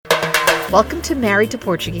Welcome to Married to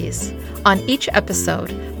Portuguese. On each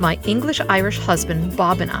episode, my English-Irish husband,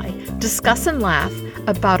 Bob, and I discuss and laugh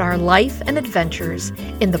about our life and adventures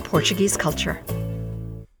in the Portuguese culture.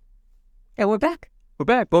 And we're back. We're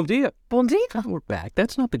back. Bom dia. Bom dia. Oh, we're back.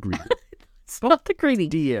 That's not the greeting. It's not the greeting.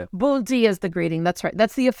 Dia. Bom dia is the greeting. That's right.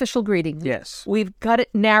 That's the official greeting. Yes. We've got it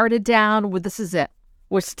narrowed down. This is it.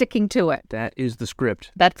 We're sticking to it. That is the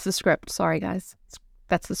script. That's the script. Sorry, guys.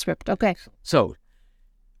 That's the script. Okay. So,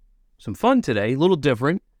 some fun today. A little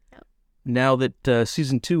different. Now that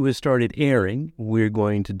season 2 has started airing, we're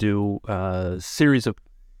going to do a series of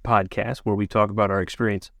podcasts where we talk about our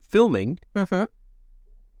experience filming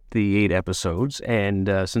the 8 episodes. And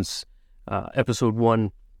since episode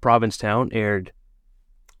 1, Provincetown, aired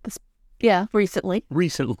recently, we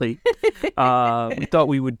thought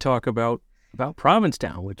we would talk about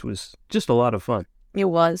Provincetown, which was just a lot of fun. It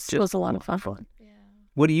was a lot of fun. Yeah.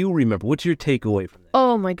 What do you remember? What's your takeaway from that?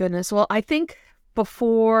 Oh my goodness. Well, I think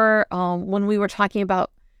before when we were talking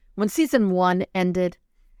about when season 1 ended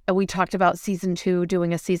and we talked about season 2,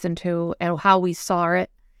 doing a season 2 and how we saw it,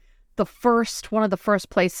 one of the first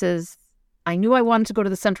places I knew I wanted to go to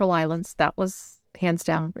the Central Islands. That was hands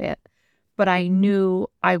down it. But I knew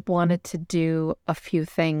I wanted to do a few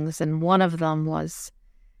things, and one of them was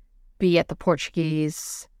be at the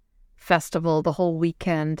Portuguese festival the whole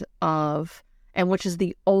weekend and which is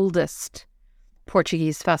the oldest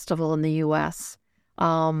Portuguese festival in the U.S.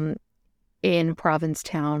 In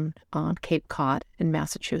Provincetown on Cape Cod in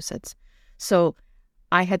Massachusetts. So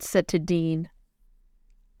I had said to Dean,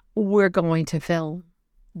 we're going to film.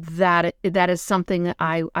 That is something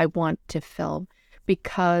I want to film,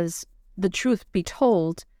 because the truth be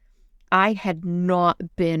told, I had not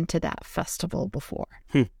been to that festival before.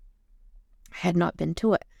 Had not been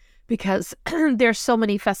to it because there's so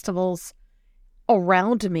many festivals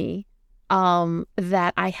around me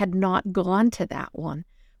that I had not gone to that one,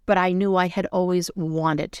 but I knew I had always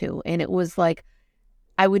wanted to. And it was like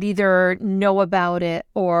I would either know about it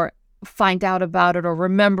or find out about it or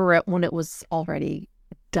remember it when it was already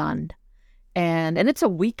done. And it's a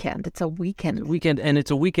weekend. It's a weekend. And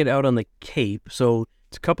it's a weekend out on the Cape, so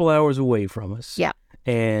it's a couple hours away from us. Yeah.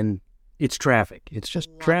 And it's traffic. It's just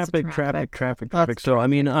traffic. Lots So, I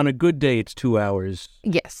mean, on a good day, it's 2 hours.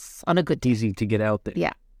 Yes, on a good day. Easy to get out there.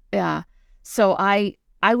 Yeah. So I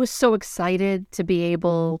was so excited to be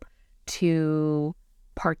able to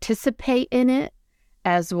participate in it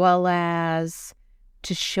as well as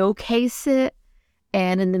to showcase it.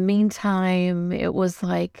 And in the meantime, it was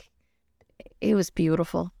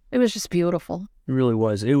beautiful. It was just beautiful. It really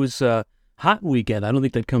was. It was a hot weekend. I don't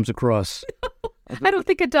think that comes across. I don't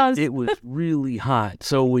think it does. It was really hot.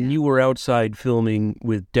 So when you were outside filming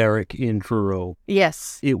with Derek in Truro,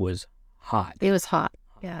 yes, it was hot. It was hot.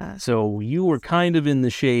 Yeah. So you were kind of in the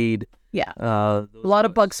shade. Yeah. A lot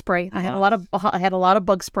of bug spray. I had a lot of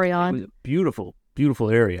bug spray on. Beautiful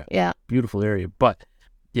area. Yeah. Beautiful area. But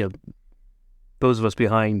those of us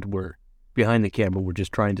behind the camera were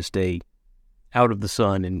just trying to stay out of the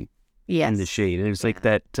sun and in the shade. And it's like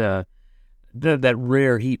that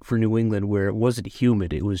rare heat for New England where it wasn't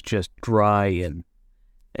humid, it was just dry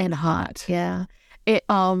and hot. Yeah. It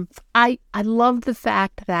I love the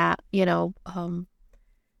fact that,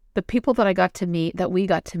 the people that we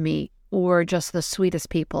got to meet were just the sweetest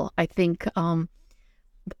people. I think the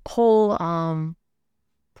whole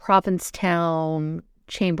Provincetown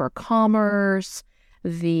Chamber of Commerce,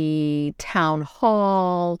 the town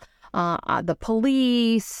hall, the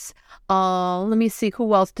police, let me see,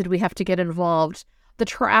 who else did we have to get involved? The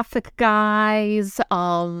traffic guys,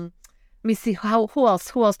 let me see, who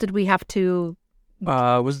else did we have to?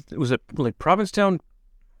 Was it like Provincetown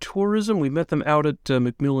Tourism? We met them out at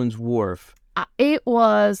McMillan's Wharf. It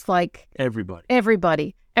was like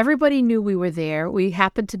Everybody knew we were there. We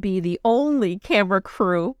happened to be the only camera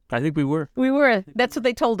crew. I think we were. That's what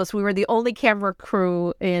they told us. We were the only camera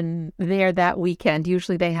crew in there that weekend.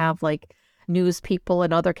 Usually they have like news people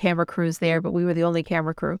and other camera crews there, but we were the only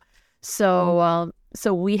camera crew. So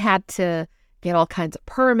we had to get all kinds of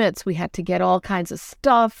permits. We had to get all kinds of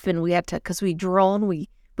stuff, and we had to, because we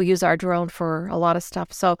use our drone for a lot of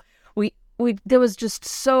stuff. So there was just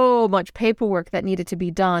so much paperwork that needed to be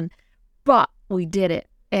done, but we did it.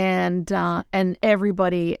 And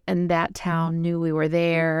everybody in that town knew we were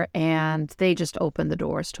there, and they just opened the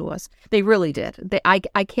doors to us. They really did. I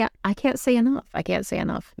can't say enough. I can't say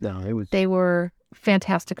enough. No, they were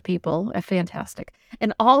fantastic people, fantastic.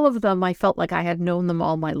 And all of them, I felt like I had known them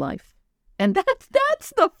all my life. And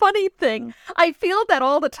that's the funny thing. I feel that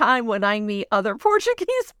all the time when I meet other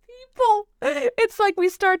Portuguese people. It's like we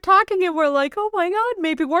start talking and we're like, oh my God,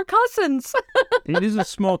 maybe we're cousins. It is a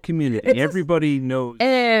small community. Everybody knows.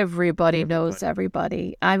 Everybody knows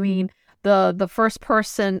everybody. I mean, the first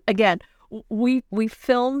person, again, we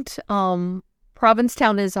filmed,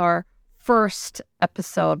 Provincetown is our first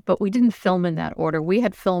episode, but we didn't film in that order. We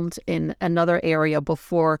had filmed in another area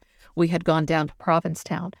before we had gone down to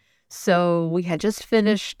Provincetown. So we had just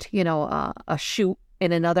finished, a shoot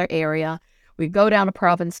in another area. We go down to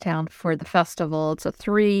Provincetown for the festival. It's a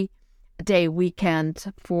 3-day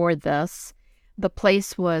weekend for this. The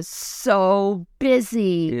place was so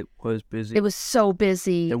busy. It was busy. It was so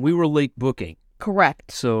busy. And we were late booking.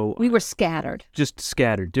 Correct. So we were scattered. Just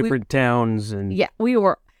scattered, different towns. And yeah, we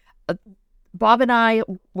were, Bob and I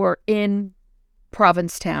were in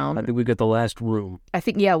Provincetown. I think we got the last room. I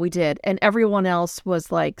think, yeah, we did. And everyone else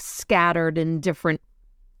was like scattered in different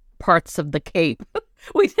parts of the Cape.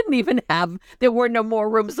 We didn't even there were no more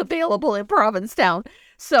rooms available in Provincetown.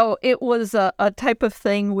 So it was a type of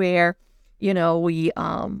thing where, we,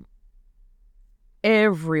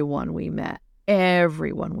 everyone we met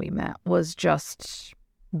was just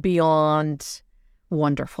beyond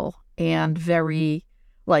wonderful and very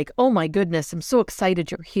like, oh my goodness, I'm so excited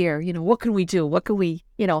you're here. What can we do? What can we,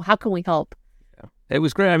 how can we help? Yeah. It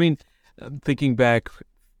was great. I mean, thinking back,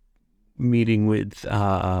 meeting with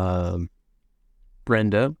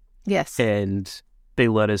Brenda. Yes. And they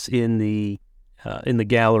let us in the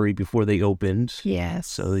gallery before they opened. Yes.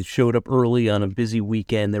 So they showed up early on a busy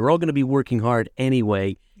weekend. They were all going to be working hard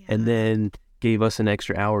anyway, and then gave us an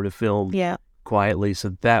extra hour to film quietly. So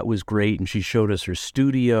that was great. And she showed us her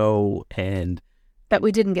studio and that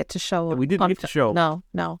we didn't get to show. We didn't get to show. No.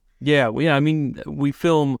 Yeah. I mean, we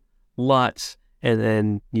film lots, and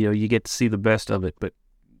then you get to see the best of it, but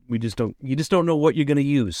you just don't know what you're going to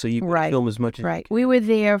use, so you can film as much as you can. We were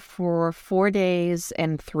there for 4 days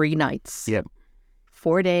and 3 nights. Yep.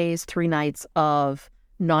 4 days, 3 nights of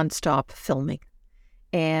nonstop filming.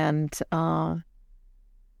 And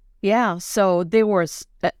so there was,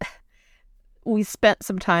 we spent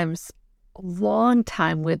sometimes a long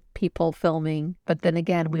time with people filming, but then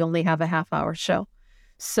again, we only have a half-hour show.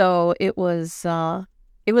 So it was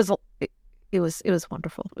wonderful. It was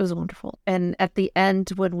wonderful. And at the end,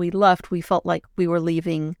 when we left, we felt like we were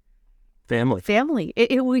leaving family.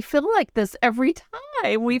 We feel like this every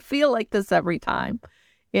time.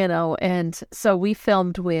 And so we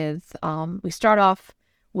filmed with, we start off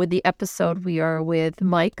with the episode. We are with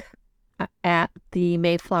Mike at the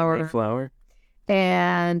Mayflower.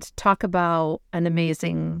 And talk about an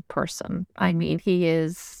amazing person. I mean,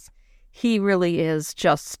 he really is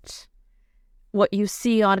just, what you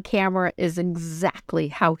see on camera is exactly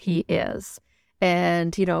how he is.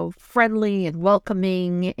 And, friendly and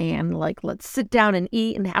welcoming and like, let's sit down and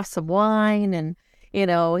eat and have some wine. And,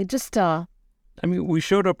 it just, I mean, we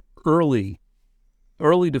showed up early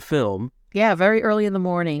to film. Yeah, very early in the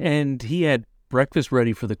morning. And he had breakfast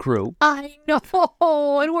ready for the crew. I know.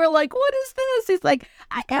 And we're like, what is this? He's like,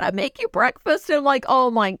 I gotta make you breakfast. And I'm like, oh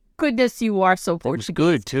my goodness, you are so Portuguese. It was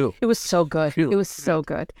good too. It was so good. It was so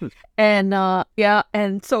good. And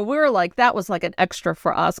and so we were like, that was like an extra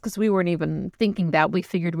for us because we weren't even thinking that. We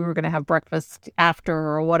figured we were going to have breakfast after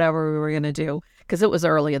or whatever we were going to do because it was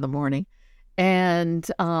early in the morning. And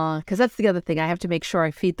because that's the other thing, I have to make sure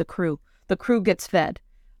I feed the crew. The crew gets fed.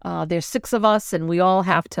 There's 6 of us, and I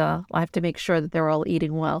have to make sure that they're all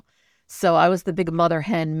eating well. So I was the big mother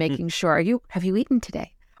hen, making sure. Have you eaten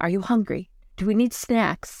today? Are you hungry? Do we need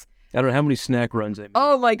snacks? I don't know how many snack runs I made.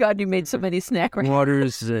 Oh my God, you made so many snack runs.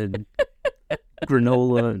 Waters and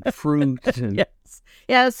granola and fruit. And...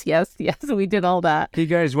 Yes. We did all that. Hey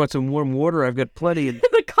guys, want some warm water? I've got plenty in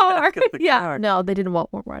the car. Car. No, they didn't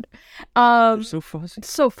want warm water. They're so fussy.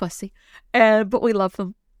 So fussy. But we love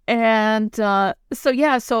them. And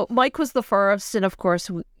so Mike was the first. And of course,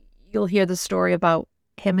 you'll hear the story about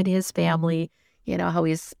him and his family, how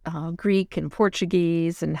he's Greek and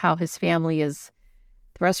Portuguese and how his family is,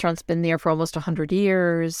 the restaurant's been there for almost 100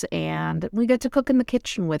 years. And we got to cook in the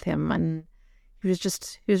kitchen with him. And he was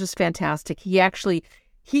just fantastic.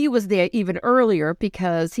 He was there even earlier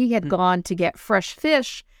because he had gone to get fresh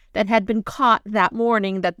fish that had been caught that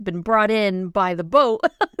morning, that had been brought in by the boat.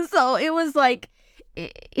 So it was like,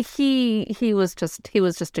 he was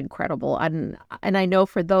just incredible. And I know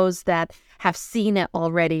for those that have seen it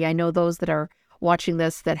already, I know those that are watching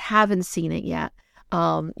this that haven't seen it yet.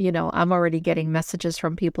 I'm already getting messages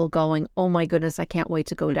from people going, oh my goodness, I can't wait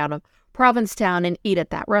to go down to Provincetown and eat at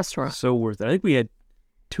that restaurant. So worth it. I think we had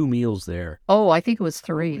 2 meals there. Oh, I think it was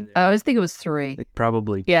 3. I think it was 3.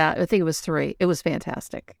 Probably. Yeah, I think it was 3. It was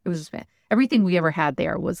fantastic. Everything we ever had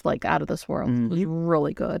there was like out of this world. It was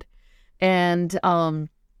really good. And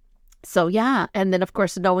so, yeah. And then, of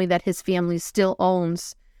course, knowing that his family still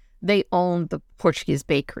they own the Portuguese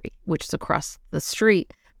bakery, which is across the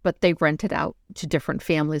street, but they rent it out to different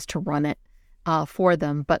families to run it for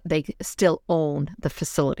them. But they still own the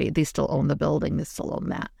facility. They still own the building. They still own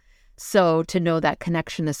that. So to know that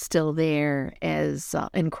connection is still there is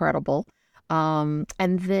incredible. And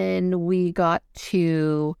then we got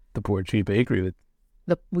to the Portuguese bakery.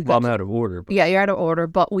 I'm out of order. Yeah, you're out of order.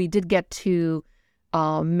 But we did get to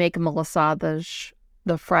make malasadas,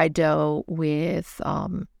 the fried dough, with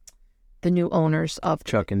the new owners of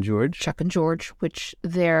Chuck and George, which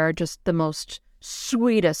they're just the most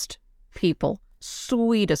sweetest people. They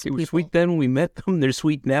were sweet then when we met them. They're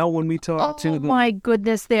sweet now when we talk to them. Oh, my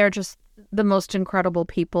goodness. They're just the most incredible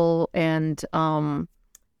people. And,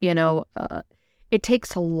 it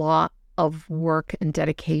takes a lot of work and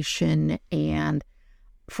dedication and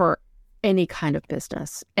for any kind of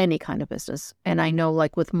business. And I know,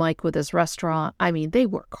 like with Mike, with his restaurant, I mean, they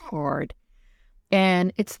work hard.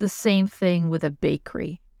 And it's the same thing with a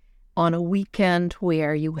bakery. On a weekend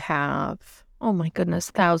where you have, oh my goodness,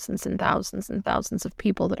 thousands and thousands and thousands of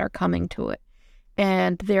people that are coming to it.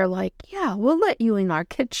 And they're like, yeah, we'll let you in our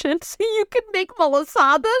kitchen so you can make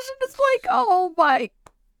malasadas. And it's like, oh my,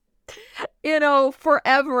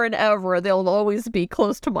 forever and ever, they'll always be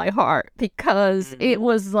close to my heart because it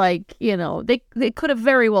was like, they could have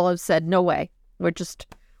very well have said, no way, we're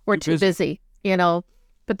too busy,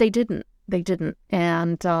 but they didn't.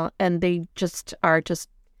 And they just are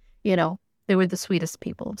they were the sweetest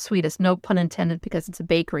people, no pun intended, because it's a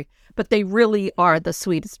bakery, but they really are the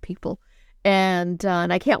sweetest people. And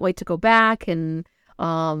I can't wait to go back and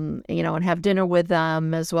have dinner with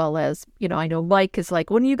them, as well as, I know Mike is like,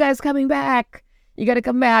 when are you guys coming back? You got to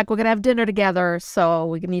come back. We're going to have dinner together. So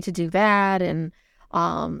we need to do that. And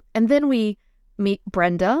then we meet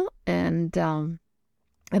Brenda and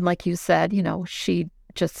like you said, she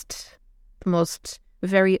just the most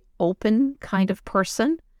very open kind of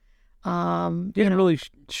person. Really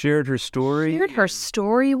shared her story. Shared her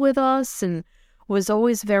story with us and was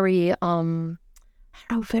always very,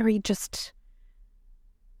 very just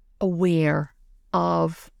aware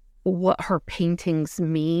of what her paintings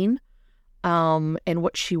mean, and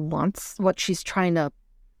what she wants, what she's trying to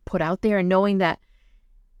put out there, and knowing that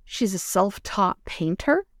she's a self-taught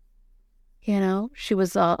painter. She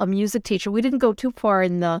was a music teacher. We didn't go too far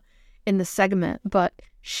in the segment, but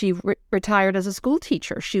she retired as a school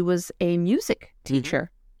teacher. She was a music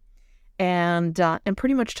teacher, and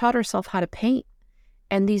pretty much taught herself how to paint.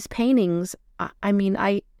 And these paintings,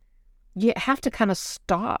 you have to kind of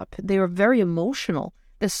stop. They were very emotional.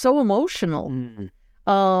 They're so emotional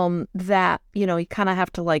that you kind of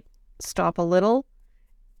have to like stop a little,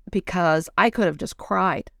 because I could have just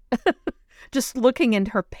cried just looking at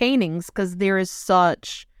her paintings, because there is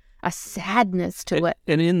such a sadness to it.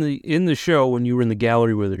 And in the show, when you were in the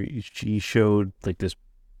gallery with her, she showed like this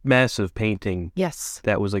massive painting. Yes,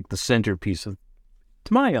 that was like the centerpiece of,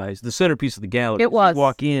 to my eyes, the centerpiece of the gallery. It was. You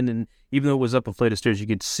walk in, and even though it was up a flight of stairs, you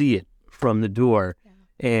could see it from the door,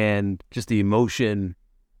 and just the emotion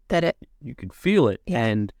you could feel it. Yeah.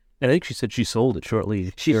 And I think she said she sold it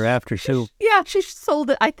shortly thereafter too. Yeah, she sold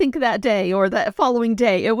it, I think, that day or the following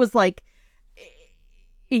day. It was like,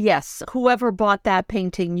 yes, whoever bought that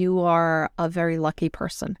painting, you are a very lucky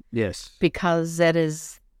person. Yes. Because that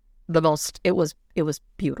is the most, it was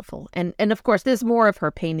beautiful. And of course, there's more of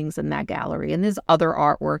her paintings in that gallery, and there's other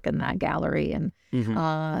artwork in that gallery. And,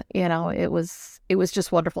 it was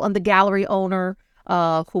just wonderful. And the gallery owner,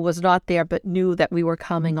 who was not there but knew that we were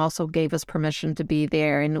coming, also gave us permission to be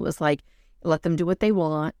there. And it was like, let them do what they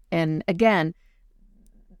want. And again,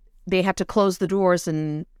 they had to close the doors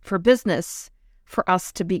and for business for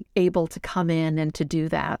us to be able to come in and to do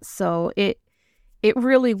that. So it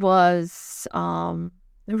really was,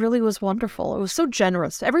 wonderful. It was so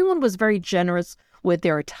generous. Everyone was very generous with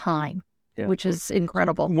their time, which is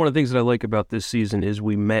incredible. One of the things that I like about this season is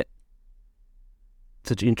we met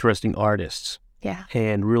such interesting artists. Yeah.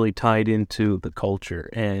 And really tied into the culture.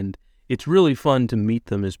 And it's really fun to meet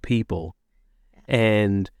them as people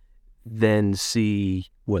and then see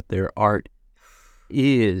what their art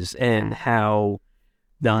is and how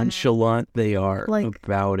nonchalant they are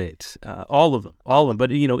about it. All of them.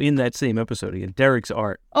 But, in that same episode, again, Derek's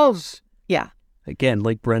art. Oh, yeah. Again,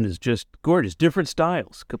 like Brenda's, just gorgeous. Different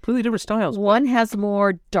styles. Completely different styles. One has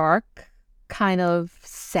more dark, kind of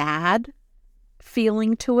sad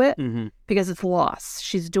feeling to it because it's loss.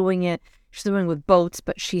 She's doing with boats,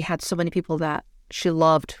 but she had so many people that she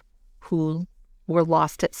loved who were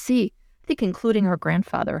lost at sea. I think including her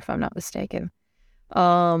grandfather, if I'm not mistaken.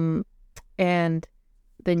 And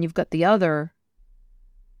then you've got the other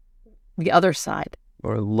side.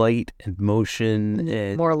 Or light and motion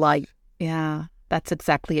and More light. Yeah, that's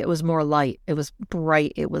exactly it. It was more light. It was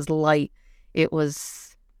bright. It was light. It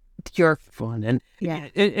was your fun. And yeah.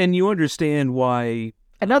 And you understand why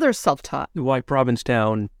Another self-taught. Why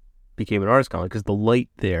Provincetown became an arts college, because the light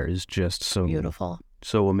there is just so Beautiful.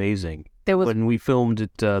 So amazing. There was when we filmed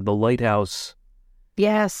at the Lighthouse.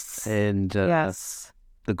 Yes. And yes.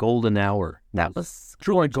 The Golden Hour. That was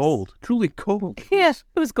truly gold. Truly gold. Yes,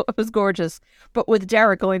 it was gorgeous. But with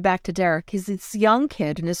Derek, going back to Derek, he's this young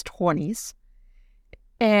kid in his 20s.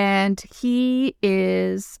 And he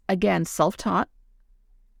is, again, self-taught.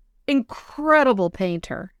 Incredible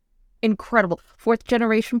painter. Incredible. 4th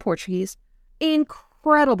generation Portuguese.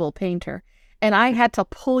 Incredible painter. And I had to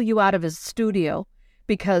pull you out of his studio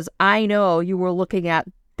because I know you were looking at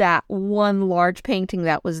that one large painting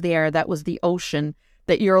that was there. That was the ocean.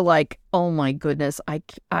 That you're like, oh my goodness, I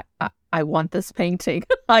want this painting.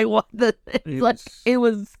 I want this. It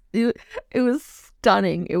was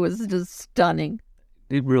stunning. It was just stunning.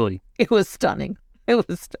 It was stunning. It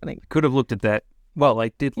was stunning. Could have looked at that. Well, I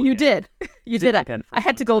did. You did. I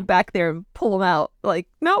had to go back there and pull them out. Like,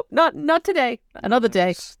 no, not today. Another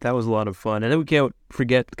day. That was a lot of fun. And then we can't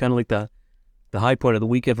forget kind of like the high point of the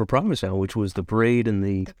weekend for Provincetown, which was the parade and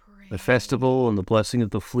the festival and the blessing of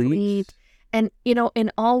the fleet. And,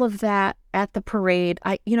 in all of that at the parade,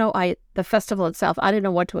 the festival itself, I didn't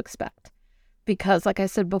know what to expect. Because, like I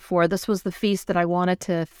said before, this was the feast that I wanted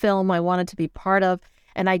to film, I wanted to be part of,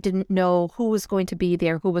 and I didn't know who was going to be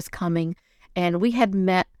there, who was coming. And we had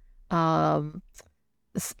met a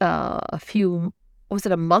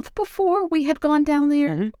month before we had gone down there?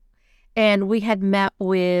 Mm-hmm. And we had met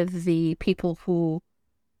with the people who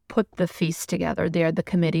put the feast together. They're the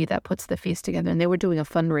committee that puts the feast together, and they were doing a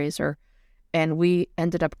fundraiser. And we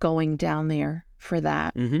ended up going down there for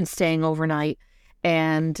that and staying overnight.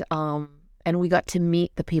 And we got to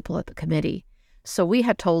meet the people at the committee. So we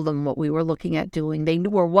had told them what we were looking at doing. They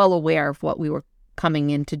were well aware of what we were coming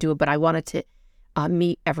in to do, but I wanted to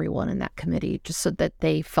meet everyone in that committee just so that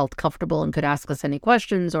they felt comfortable and could ask us any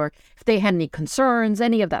questions or if they had any concerns,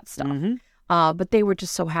 any of that stuff. Mm-hmm. But they were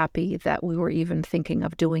just so happy that we were even thinking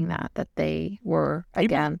of doing that they were,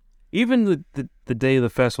 again. Even the day of the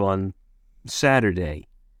festival on Saturday,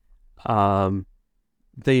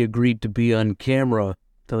 they agreed to be on camera.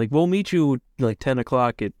 They're like, we'll meet you at like 10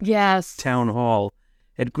 o'clock at Town Hall.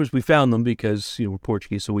 And of course we found them because, we're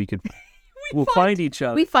Portuguese, so we could... We'll find each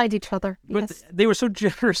other. We find each other. But yes. They were so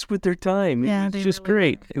generous with their time. Yeah, it was just really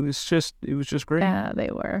great. Were. It was just great. Yeah, they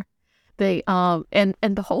were. They and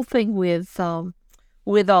the whole thing with all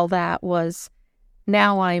that was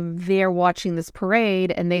now I'm there watching this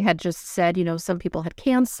parade, and they had just said, some people had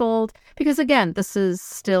canceled because again, this is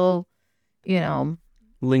still,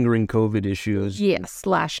 lingering COVID issues. Yes,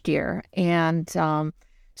 last year. And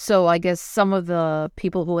so I guess some of the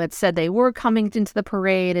people who had said they were coming into the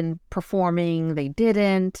parade and performing, they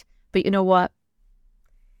didn't. But you know what?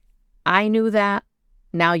 I knew that.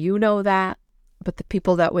 Now you know that. But the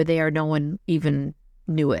people that were there, no one even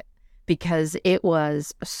knew it because it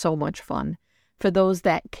was so much fun. For those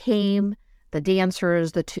that came, the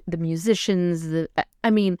dancers, the musicians,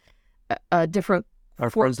 different... Our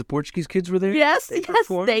friends, the Portuguese kids were there? Yes,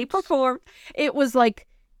 they performed. It was like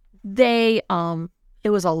it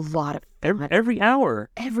was a lot of fun. Every hour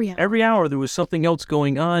there was something else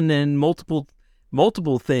going on and multiple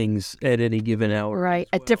things at any given hour. Right,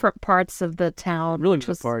 at different parts of the town. Really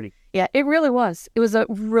was a party. Yeah, it really was. It was a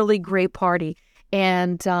really great party.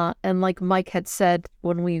 And like Mike had said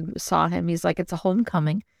when we saw him, he's like, it's a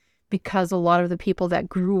homecoming because a lot of the people that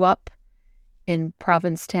grew up in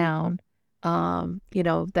Provincetown,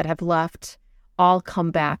 that have left all come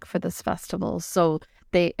back for this festival. So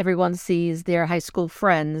everyone sees their high school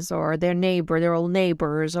friends or their old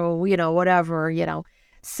neighbors or, whatever,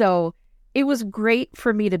 So it was great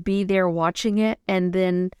for me to be there watching it. And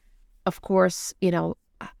then, of course,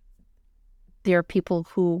 there are people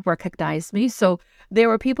who recognize me. So there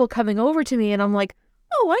were people coming over to me and I'm like,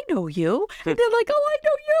 oh, I know you. And they're like, oh, I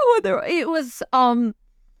know you. And it was,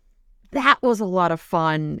 that was a lot of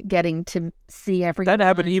fun getting to see everything. That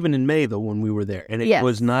happened even in May, though, when we were there. And it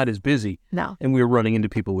was not as busy. No. And we were running into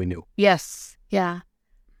people we knew. Yes. Yeah.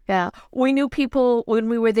 Yeah. We knew people when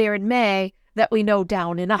we were there in May that we know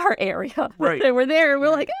down in our area. Right. They were there. And we're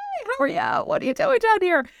like, hey, how are you? What are you doing down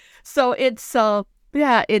here? So it's,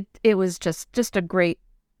 it was just a great,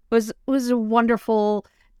 it was wonderful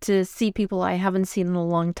to see people I haven't seen in a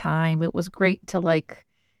long time. It was great to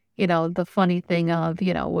the funny thing of,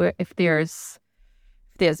 where if there's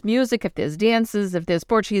there's music, if there's dances, if there's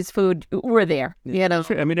Portuguese food, we're there. You know.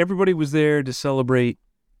 I mean, everybody was there to celebrate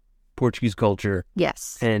Portuguese culture.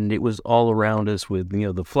 Yes. And it was all around us with,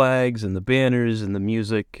 the flags and the banners and the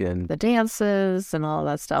music and the dances and all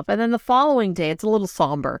that stuff. And then the following day, it's a little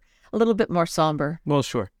somber, a little bit more somber. Well,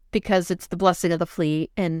 sure. Because it's the blessing of the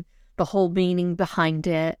fleet and the whole meaning behind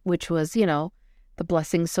it, which was, the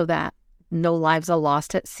blessing so that no lives are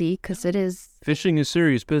lost at sea, because it is. Fishing is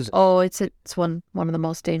serious business. Oh, it's one of the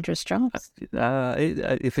most dangerous jobs.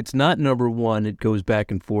 If it's not number one, it goes back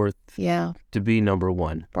and forth. Yeah. To be number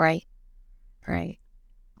one. Right.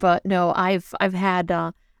 But no, I've had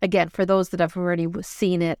again, for those that have already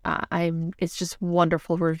seen it, it's just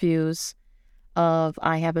wonderful reviews of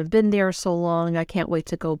I haven't been there so long. I can't wait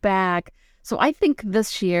to go back. So I think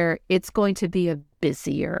this year it's going to be a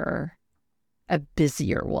busier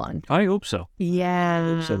one. I hope so. Yeah.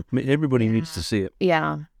 I hope so. Everybody needs to see it.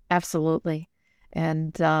 Yeah, absolutely.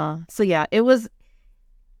 And so yeah, it was.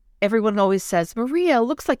 Everyone always says, Maria,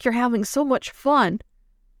 looks like you're having so much fun.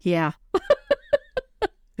 Yeah.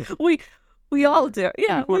 We all do.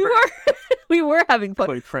 Yeah, we were. We were having fun.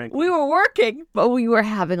 Quite frankly. We were working, but we were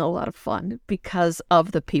having a lot of fun because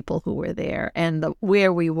of the people who were there and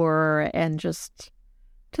where we were and just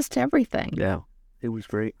everything. Yeah, it was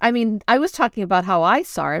great. I mean, I was talking about how I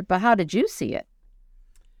saw it, but how did you see it?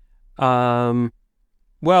 Well,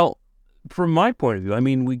 from my point of view, I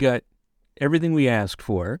mean, we got everything we asked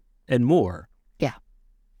for and more. Yeah.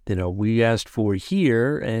 We asked for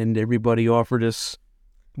here, and everybody offered us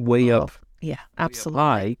way up. Yeah, absolutely.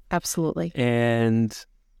 High. Absolutely. And,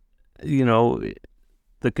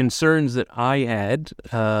 the concerns that I had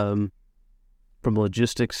from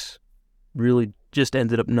logistics really just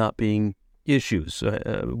ended up not being issues.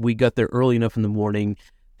 We got there early enough in the morning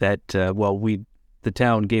that, the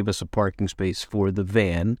town gave us a parking space for the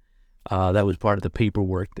van. That was part of the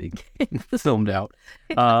paperwork they filmed out.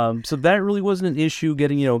 So that really wasn't an issue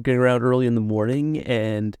getting around early in the morning,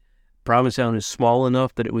 and Provincetown is small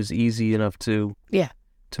enough that it was easy enough to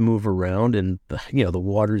move around, and the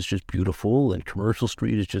water is just beautiful, and Commercial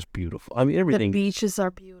Street is just beautiful. I mean, everything. The beaches are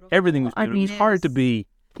beautiful. Everything was beautiful. It was hard to be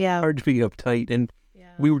uptight, and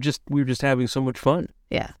we were just having so much fun.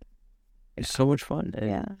 Yeah, it's so much fun.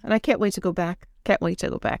 And I can't wait to go back. Can't wait to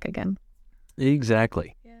go back again.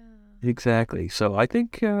 Exactly. Yeah. Exactly. So I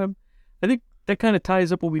think that kind of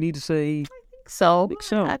ties up what we need to say. I think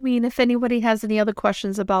so. I mean, if anybody has any other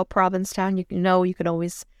questions about Provincetown, you can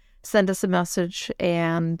always send us a message,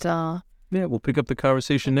 and we'll pick up the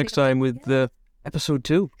conversation next time with episode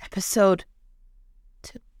 2. Episode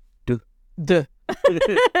 2.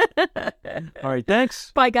 All right,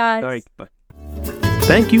 thanks. Bye, guys. All right, bye.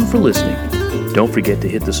 Thank you for listening. Don't forget to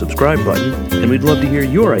hit the subscribe button, and we'd love to hear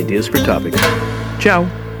your ideas for topics.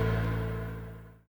 Ciao.